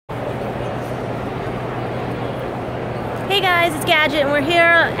guys, it's Gadget, and we're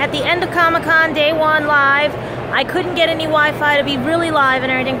here at the end of Comic-Con, day 1, live. I couldn't get any Wi-Fi to be really live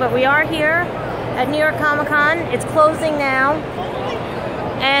and everything, but we are here at New York Comic-Con. It's closing now.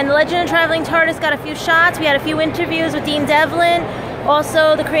 And the Legend of Traveling TARDIS got a few shots. We had a few interviews with Dean Devlin,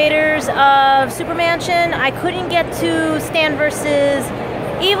 also the creators of Supermansion. I couldn't get to Stan vs.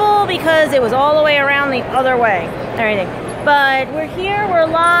 Evil because it was all the way around the other way. Everything. But we're here, we're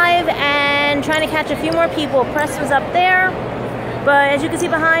live, and trying to catch a few more people. Press was up there, but as you can see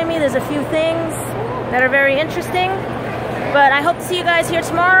behind me, there's a few things that are very interesting. But I hope to see you guys here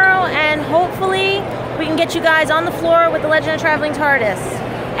tomorrow, and hopefully we can get you guys on the floor with the Legend of Traveling TARDIS.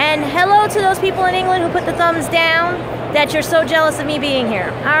 And hello to those people in England who put the thumbs down that you're so jealous of me being here.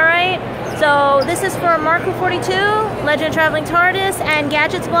 Alright, so this is for Marku 42, Legend of Traveling TARDIS, and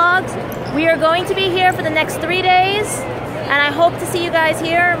Gadget's vlogs. We are going to be here for the next 3 days. And I hope to see you guys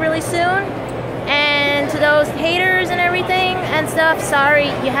here really soon. And to those haters and everything and stuff, sorry,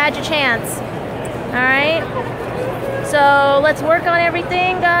 you had your chance. Alright? So let's work on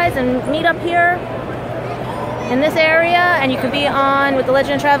everything, guys, and meet up here in this area, and you can be on with the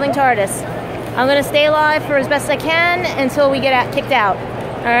Legend of Traveling TARDIS. I'm going to stay live for as best I can until we get kicked out.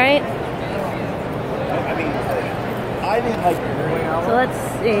 Alright? So let's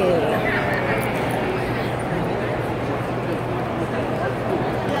see.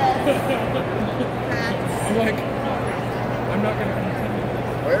 I'm like, I'm not gonna continue.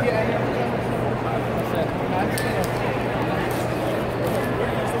 Where?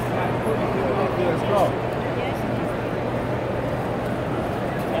 Let's go.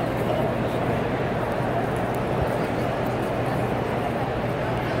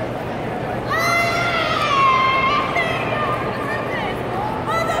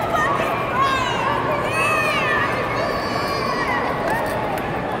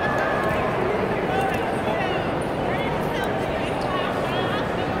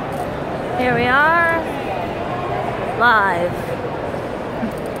 Here we are, live.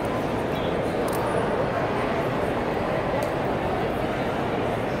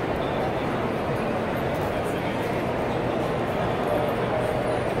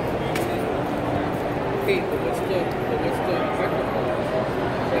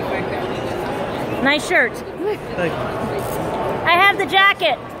 Nice shirt. Thank you. I have the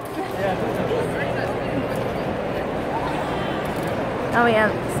jacket. Oh, we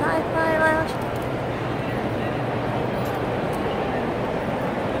have Sci-Fi Lounge.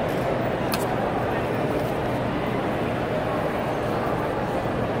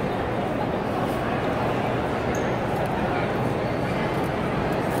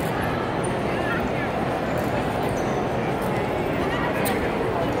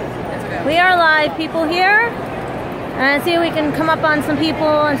 We are live, people here. And see if we can come up on some people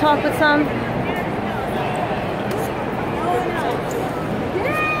and talk with some.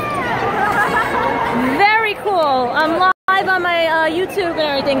 Very cool. I'm live on my YouTube and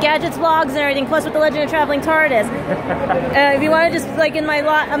everything, Gadget's vlogs and everything, plus with the Legend of Traveling TARDIS. If you want to just like in my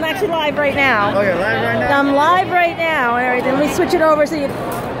I'm actually live right now. Oh, you're live right now? I'm live right now and everything. Let me switch it over so you.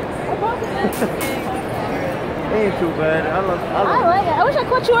 Ain't too bad. I like it. I wish I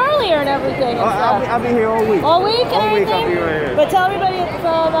caught you earlier and everything. And I'll be here all week. All week and all everything? All week I'll be right here. But tell everybody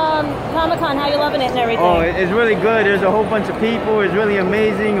from Comic-Con how you're loving it and everything. Oh, it's really good. There's a whole bunch of people. It's really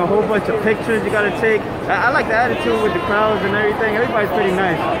amazing. A whole bunch of pictures you got to take. I like the attitude with the crowds and everything. Everybody's pretty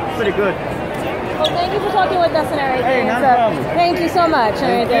nice. It's pretty good. Well, thank you for talking with us and everything. Hey, not a problem. Thank you so much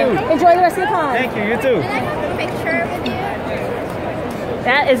and everything. Enjoy the rest of the con. Thank you. You too. Can I have a picture with you?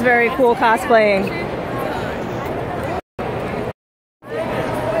 That is very cool cosplaying.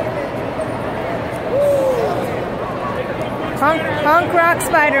 Punk rock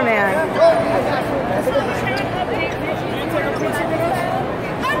Spider-Man.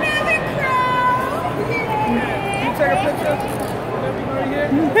 Another crow!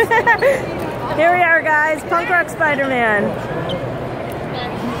 Here we are, guys. Punk rock Spider-Man.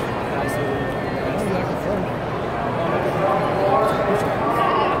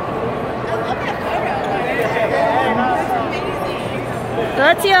 So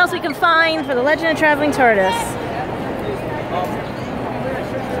let's see what else we can find for the Legend of Traveling TARDIS.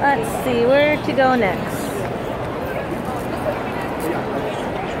 Let's see where to go next.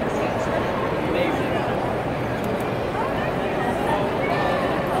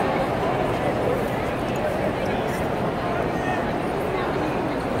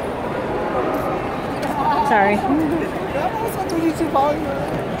 Sorry.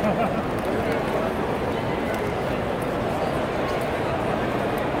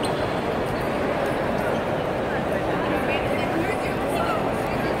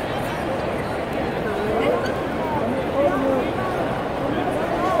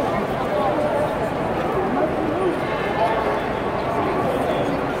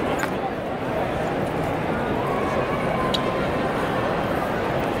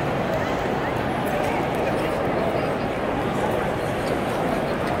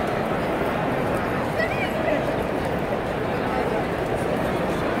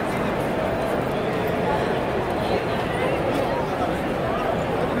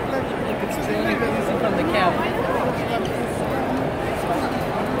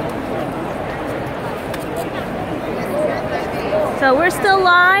 still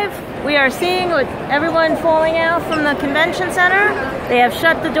live. We are seeing with everyone falling out from the convention center. They have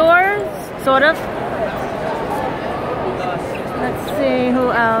shut the doors, sort of. Let's see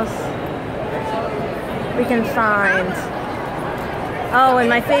who else we can find. Oh, and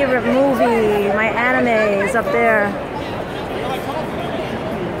my favorite movie, my anime is up there.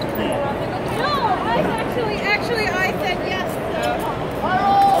 Actually, I said yes.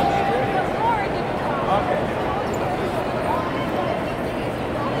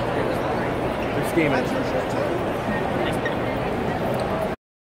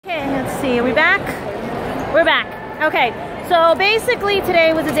 Okay, let's see. Are we back? We're back. Okay, so basically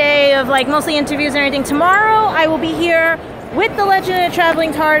today was a day of like mostly interviews and everything. Tomorrow I will be here with the Legend of the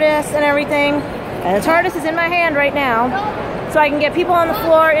Traveling TARDIS and everything. And the TARDIS is in my hand right now, so I can get people on the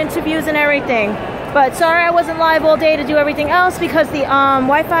floor, interviews and everything. But sorry I wasn't live all day to do everything else because the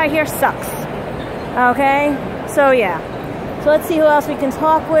Wi-Fi here sucks. Okay, so yeah. So let's see who else we can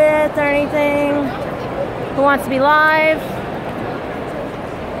talk with or anything. Who wants to be live?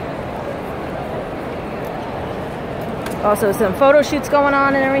 Also some photo shoots going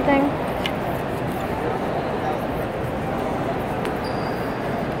on and everything.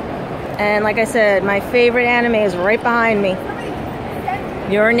 And like I said, my favorite anime is right behind me.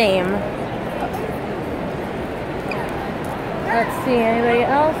 Your Name. Let's see, anybody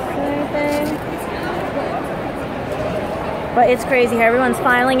else? Anything? But it's crazy here. Everyone's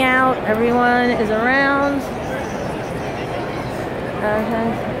filing out. Everyone is around.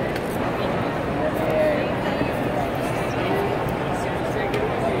 Okay.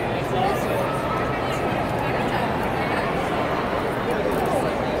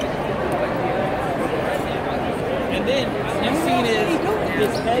 And then next scene is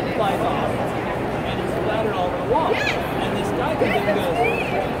his head flies off and he's splattered all over the wall. And this guy comes in and goes,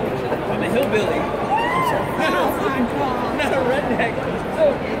 I'm a hillbilly. I'm not a redneck.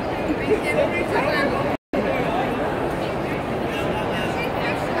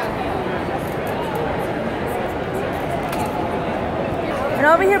 And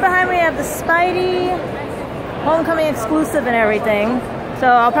over here behind me I have the Spidey Homecoming exclusive and everything. So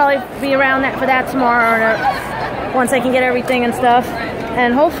I'll probably be around for that tomorrow once I can get everything and stuff.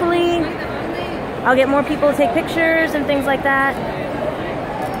 And hopefully I'll get more people to take pictures and things like that.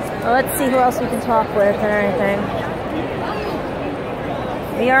 Well, let's see who else we can talk with and everything.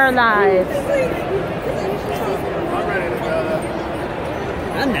 We are live.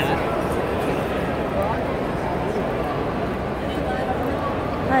 I'm not.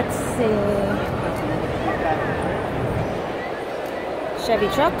 Let's see. Chevy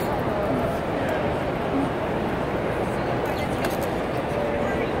truck.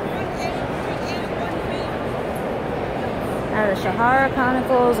 And the Shahara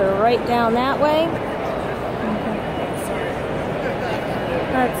Chronicles are right down that way.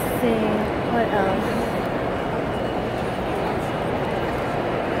 Let's see, what else?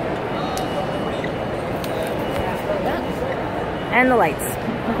 And the lights.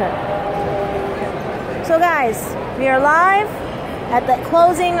 Okay. So guys, we are live at the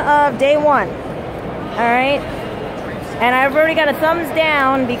closing of day one. Alright? And I've already got a thumbs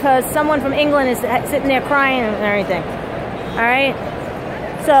down because someone from England is sitting there crying and everything. Alright?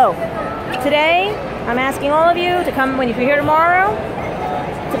 So, today, I'm asking all of you to come when you're here tomorrow,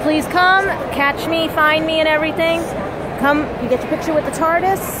 to please come, catch me, find me and everything. Come, you get your picture with the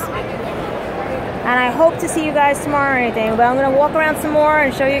TARDIS. And I hope to see you guys tomorrow or anything. But I'm going to walk around some more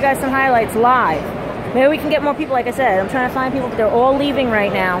and show you guys some highlights live. Maybe we can get more people, like I said. I'm trying to find people, but they're all leaving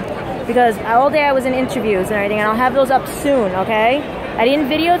right now. Because all day I was in interviews and everything, and I'll have those up soon, okay? I didn't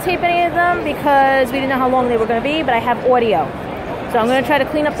videotape any of them because we didn't know how long they were going to be, but I have audio. So I'm going to try to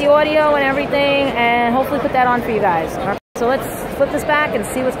clean up the audio and everything, and hopefully put that on for you guys. All right, so let's flip this back and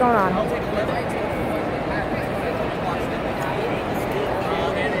see what's going on.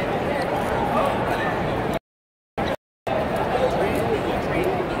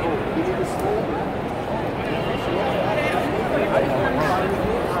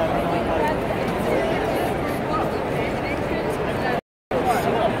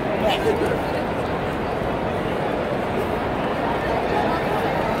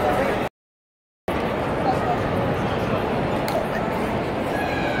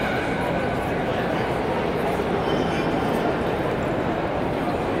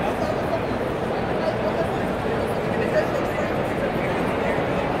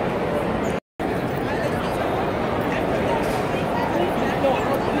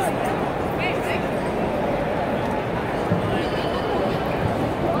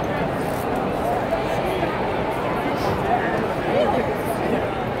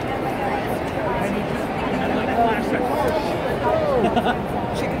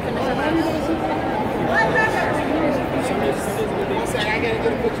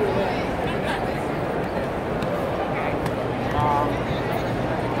 picture of that.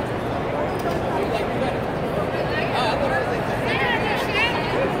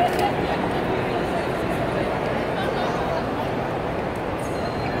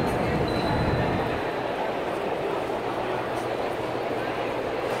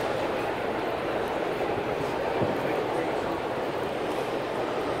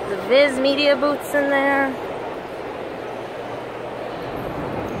 The Viz Media booths in there.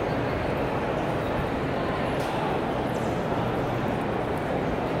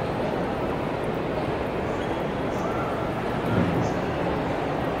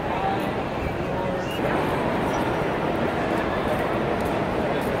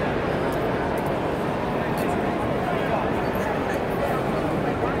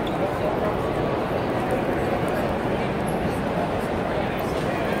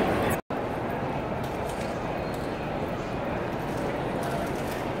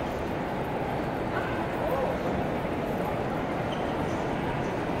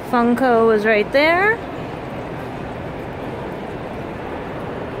 Funko was right there.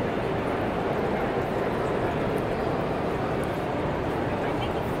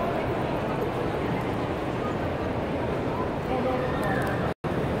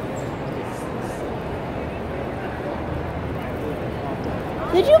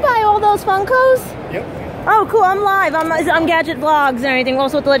 Did you buy all those Funkos? Yep. Oh, cool. I'm live. I'm Gadget Vlogs and everything.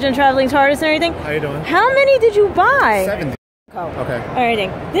 Also with the Legend of Traveling TARDIS and everything. How you doing? How many did you buy? 70. Oh. Okay.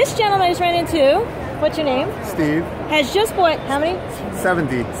 Alrighty. This gentleman I just ran into, what's your name? Steve. Has just bought how many?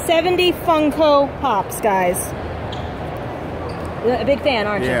 70. 70 Funko Pops, guys. You're a big fan,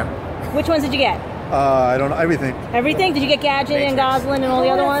 aren't you? Yeah. Which ones did you get? I don't know, everything. Everything? Did you get Gadget and Gosling and all the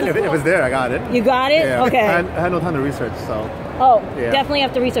other ones? If it was there, I got it. You got it? Yeah. Okay. I had no time to research, so. Oh, Yeah. definitely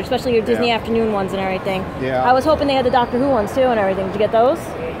have to research, especially your Disney Yeah. afternoon ones and everything. Yeah. I was hoping they had the Doctor Who ones too and everything. Did you get those?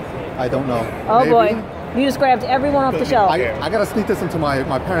 I don't know. Oh Maybe. boy. You just grabbed every one off the shelf. I gotta sneak this into my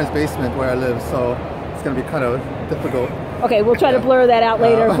parents' basement where I live, so it's gonna be kind of difficult. Okay, we'll try to blur that out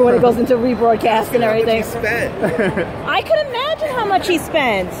later for when it goes into rebroadcast and everything. I could imagine how much he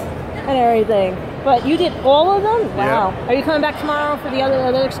spent and everything. But you did all of them? Wow. Yeah. Are you coming back tomorrow for the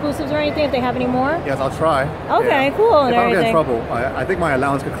other exclusives or anything if they have any more? Yes, I'll try. Okay, Yeah. cool and if I don't get in everything. trouble, I think my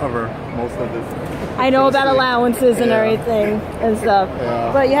allowance could cover most of this. I know about Honestly. allowances and Yeah. everything and stuff. Yeah.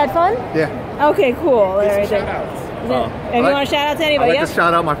 But you had fun? Yeah. Okay, cool and everything. Oh. And you want to shout out to I'd anybody? like Yeah? to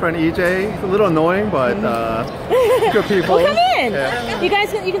shout out my friend EJ. He's a little annoying, but good people. Well, come in. Yeah. You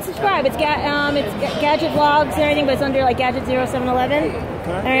guys, you can subscribe. It's Gadget Vlogs and everything, but it's under like Gadget 0711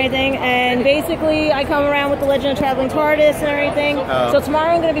 and everything. And basically, I come around with the Legend of Traveling TARDIS and everything. So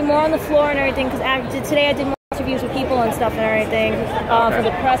tomorrow I'm going to be more on the floor and everything because today I did more interviews with people and stuff and everything for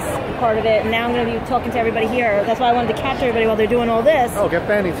the press part of it. And now I'm going to be talking to everybody here. That's why I wanted to capture everybody while they're doing all this. Oh, get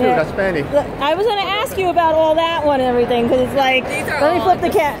Fanny too. Yeah. That's Fanny. I was going to ask you about all that one and everything because it's like, let me flip the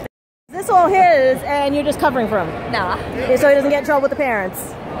cat. Is this all his and you're just covering for him? Nah. So he doesn't get in trouble with the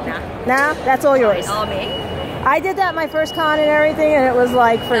parents? Nah. Nah? That's all yours? All me. I did that my first con and everything and it was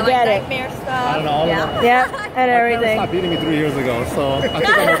like, forget it. Nightmare stuff. I don't know, all of them. Yeah, and My parents everything. stopped beating me 3 years ago, so I think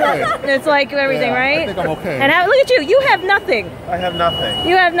I'm okay. It's like everything, Yeah, right? I think I'm okay. And look at you, you have nothing. I have nothing.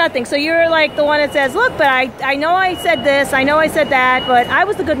 You have nothing. So you're like the one that says, look, but I know I said this, I know I said that, but I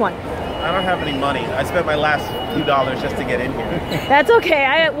was the good one. I don't have any money. I spent my last few dollars just to get in here. That's okay.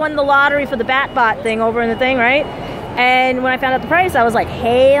 I won the lottery for the BatBot thing over in the thing, right? And when I found out the price, I was like,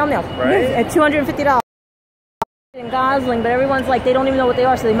 hell no. Right? At $250. And Gosling, but everyone's like, they don't even know what they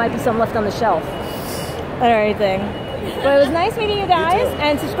are, so they might be some left on the shelf. And everything. But it was nice meeting you guys,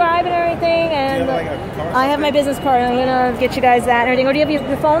 and subscribe and everything. And Do you have, like, a card? I have my business card. I'm gonna get you guys that and everything. Or do you have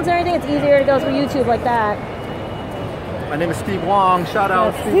your phones and everything? It's easier to go through YouTube like that. My name is Steve Wong. Shout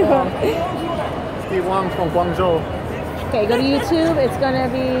out Steve Wong. Steve Wong from Guangzhou. Okay, go to YouTube. It's gonna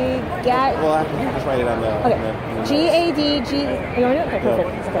be Well, I can just write it on the... Okay. GADG. You want to do it? Okay,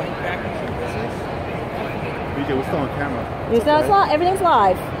 perfect. Okay. BJ, we're still on camera. You know, it's live. Everything's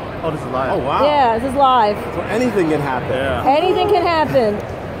live. Oh, this is live. Oh, wow. Yeah, this is live. So anything can happen. Yeah. Anything can happen.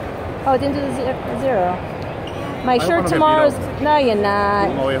 Oh, it didn't do the zero. My don't shirt wanna get tomorrow's. beat No, you're On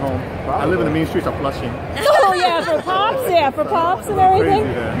not. my way home. I live in the mean streets of Flushing. Oh yeah, for pops. Yeah, for pops and everything.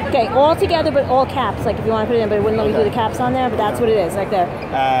 Crazy there. Okay, all together, but all caps. Like if you want to put it in, but it wouldn't let me do the caps on there. But that's what it is, right there.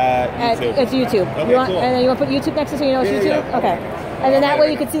 YouTube. It's YouTube. Okay, You want, cool. and then you want to put YouTube next to it so you know it's Yeah, YouTube? yeah. Okay. And then that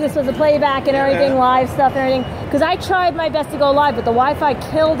way you can see this as a playback and everything, live stuff and everything. Because I tried my best to go live, but the Wi-Fi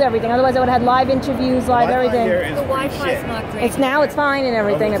killed everything. Otherwise I would have had live interviews, live Wi-Fi everything. here is The pretty Wi-Fi's shit. not great. It's now, it's fine and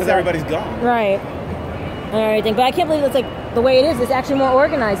everything. Because It's like- everybody's gone. Right. And everything. But I can't believe it's like the way it is. It's actually more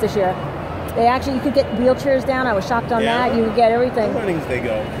organized this year. They actually, you could get wheelchairs down. I was shocked on that. You could get everything. Mornings they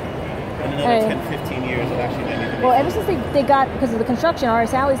go. And another 10, 15 years of actually not even. Well, ever since they got, because of the construction,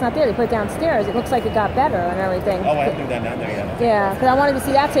 RS Alley's not there. They put it downstairs. It looks like it got better and everything. Oh, I haven't done that down there yet. Yeah, because I wanted to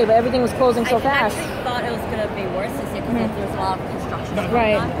see that today, but everything was closing so fast. I actually thought it was going to be worse this year because there's a lot of construction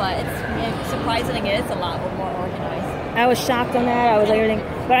going on, but it's surprisingly it is a lot more organized. I was shocked on that. I was like everything,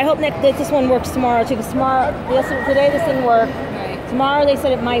 but I hope that this one works tomorrow too. Because today this didn't work. Right. Tomorrow they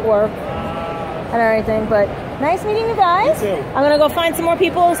said it might work and everything. But nice meeting you guys. You too. I'm gonna go find some more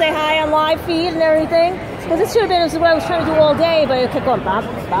people, say hi on live feed and everything. Because this should have been what I was trying to do all day, but it kept going bop,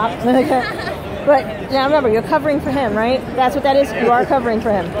 bop. But now remember, you're covering for him, right? That's what that is. You are covering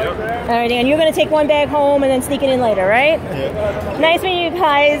for him. And everything. And you're gonna take one bag home and then sneak it in later, right? Yeah. Nice meeting you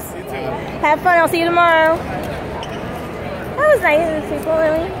guys. You too. Have fun. I'll see you tomorrow. That was nice of these people,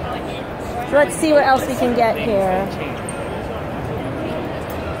 really. So let's see what else we can get here.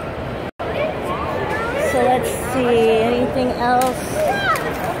 So let's see, anything else?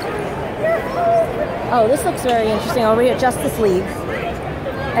 Oh, this looks very interesting over here, Justice League.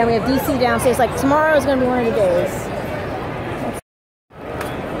 And we have DC downstairs. Like tomorrow is going to be one of the days.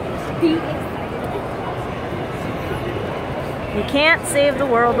 You can't save the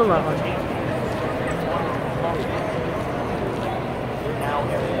world alone.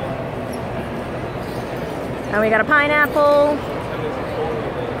 And we got a pineapple.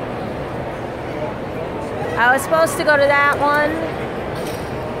 I was supposed to go to that one.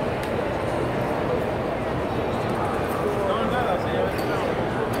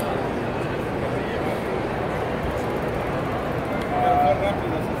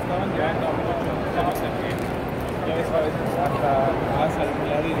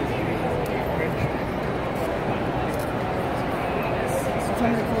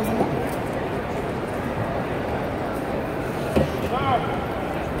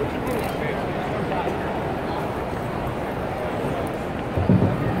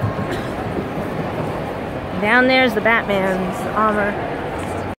 Down there's the Batman's armor.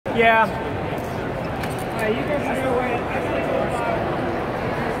 Yeah. Alright, you guys are away.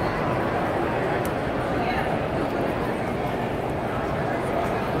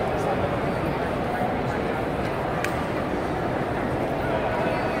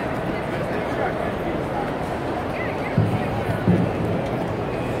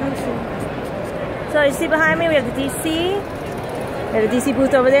 So you see behind me, we have the DC. We have the DC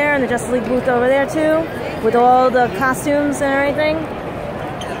booth over there and the Justice League booth over there too, with all the costumes and everything.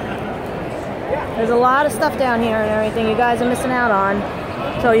 There's a lot of stuff down here and everything you guys are missing out on.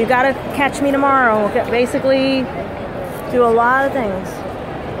 So you gotta catch me tomorrow. We'll basically do a lot of things.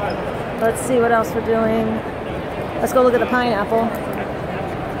 Let's see what else we're doing. Let's go look at the pineapple.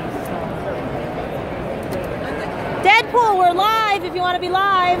 Deadpool, we're live if you want to be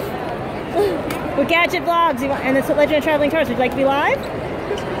live. With Gadget Vlogs and the Legend of Traveling Tours. Would you like to be live?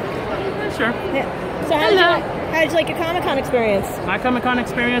 Sure. Yeah. So how did you like your Comic-Con experience? My Comic-Con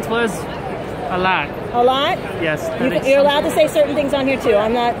experience was a lot. A lot? Yes. You're allowed to say certain things on here too.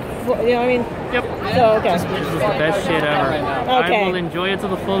 I'm not, you know what I mean? Yep. So, okay. This is the best shit ever. Okay. I will enjoy it to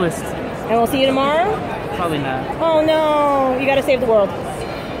the fullest. And we'll see you tomorrow? Probably not. Oh no, you gotta save the world.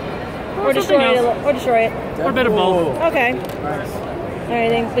 Or destroy it. Or destroy it. Or a bit of both. Okay.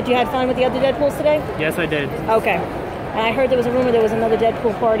 Everything. But you had fun with the other Deadpools today? Yes, I did. Okay. And I heard there was a rumor there was another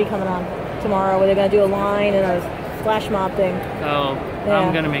Deadpool party coming on tomorrow where they're going to do a line and a flash mob thing. Oh, yeah.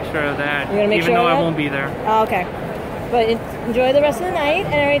 I'm going to make sure of that. You're going to make even sure though of that? I won't be there. Oh, okay. But enjoy the rest of the night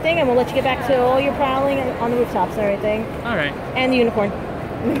and everything, and we'll let you get back to all your prowling on the rooftops and everything. All right. And the unicorn.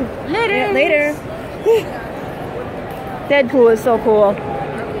 Later. Yeah, later. Deadpool is so cool.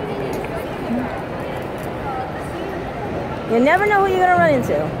 You never know who you're going to run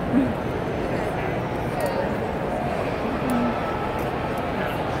into.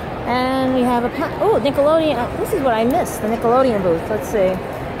 And we have Nickelodeon. This is what I missed, the Nickelodeon booth. Let's see.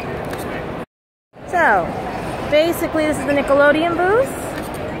 So, basically this is the Nickelodeon booth.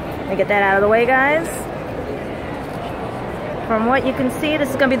 Let me get that out of the way, guys. From what you can see, this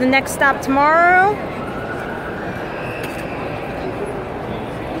is going to be the next stop tomorrow.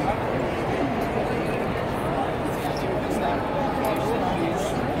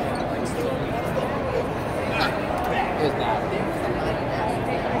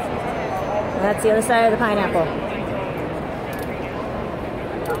 That's the other side of the pineapple.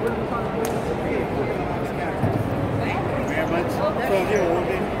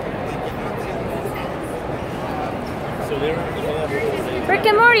 Rick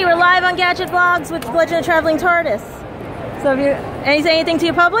and Morty, we're live on Gadget Vlogs with Legend of Traveling TARDIS. So if you say anything to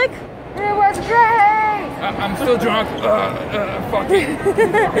your public? It was great! I'm still drunk. Fuck it.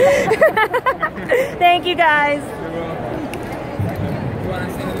 Thank you guys. You want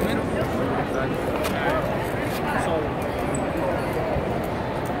to stand in the middle?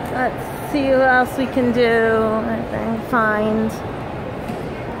 Let's see what else we can do. I think find.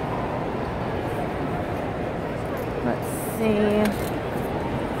 Let's see.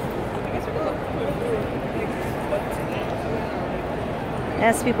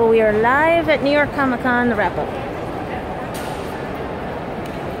 Yes, people, we are live at New York Comic Con, the wrap up.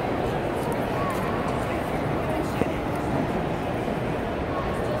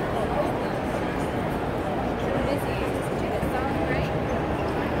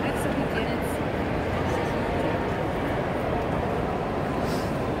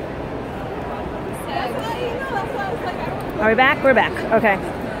 Are we back? We're back. Okay.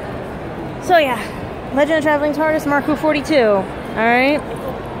 So yeah, Legend of Traveling TARDIS Mark II 42. Alright.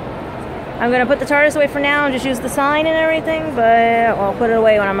 I'm gonna put the TARDIS away for now and just use the sign and everything, but I'll put it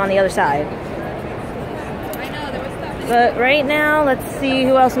away when I'm on the other side. But right now, let's see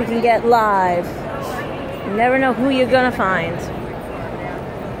who else we can get live. You never know who you're gonna find.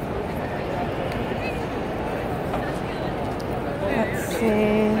 Let's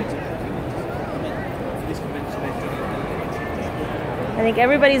see. I think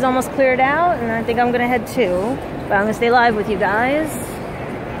everybody's almost cleared out, and I think I'm gonna head too. But I'm gonna stay live with you guys.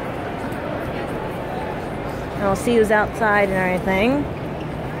 And I'll see who's outside and everything.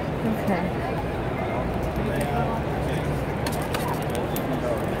 Okay.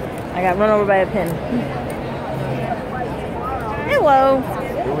 I got run over by a pin. Hello.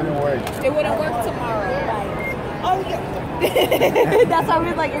 It wouldn't work tomorrow. Oh, yeah. That's how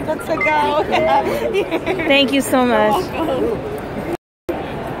we're like, it's good to go. Thank you so much.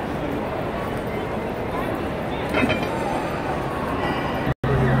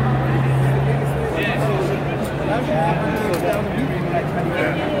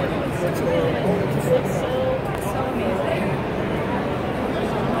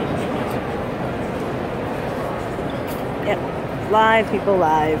 Yep, live, people,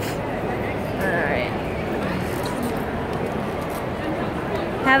 live. Alright.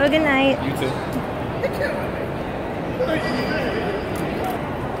 Have a good night. You too.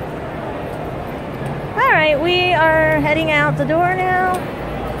 Alright, we are heading out the door now.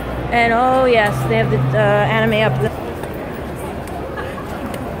 And oh yes, they have the anime up there.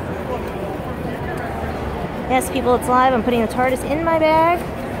 Yes, people, it's live. I'm putting the TARDIS in my bag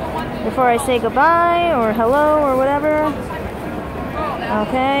before I say goodbye or hello or whatever.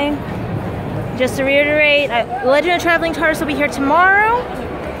 Okay. Just to reiterate, Legend of Traveling TARDIS will be here tomorrow.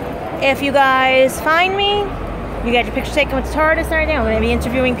 If you guys find me, you get your picture taken with the TARDIS and everything. I'm going to be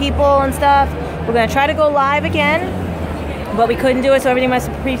interviewing people and stuff. We're going to try to go live again, but we couldn't do it, so everything must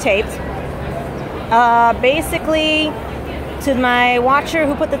be pre-taped. Basically, to my watcher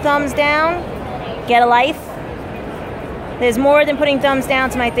who put the thumbs down, get a life. There's more than putting thumbs down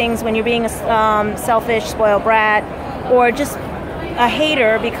to my things when you're being a selfish, spoiled brat, or just a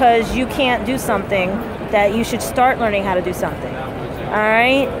hater because you can't do something that you should start learning how to do something.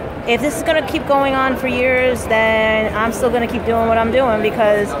 Alright? If this is going to keep going on for years, then I'm still going to keep doing what I'm doing,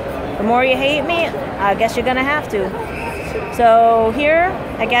 because the more you hate me, I guess you're going to have to. So here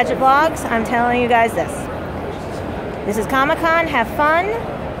at Gadget Vlogs, I'm telling you guys this. This is Comic-Con. Have fun.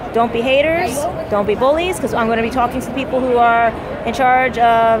 Don't be haters. Don't be bullies, because I'm going to be talking to people who are in charge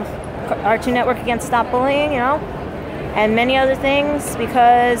of Cartoon Network Against Stop Bullying, you know, and many other things,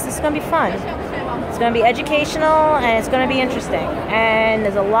 because it's going to be fun. It's going to be educational, and it's going to be interesting. And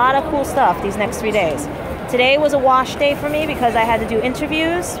there's a lot of cool stuff these next 3 days. Today was a wash day for me because I had to do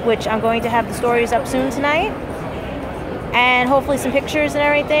interviews, which I'm going to have the stories up soon tonight. And hopefully some pictures and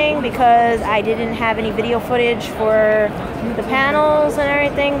everything, because I didn't have any video footage for the panels and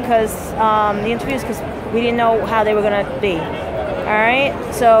everything, because the interviews, because we didn't know how they were going to be. Alright,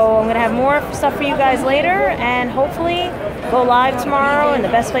 so I'm going to have more stuff for you guys later, and hopefully go live tomorrow in the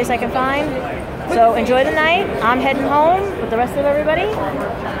best place I can find. So enjoy the night. I'm heading home with the rest of everybody,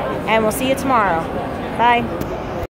 and we'll see you tomorrow. Bye.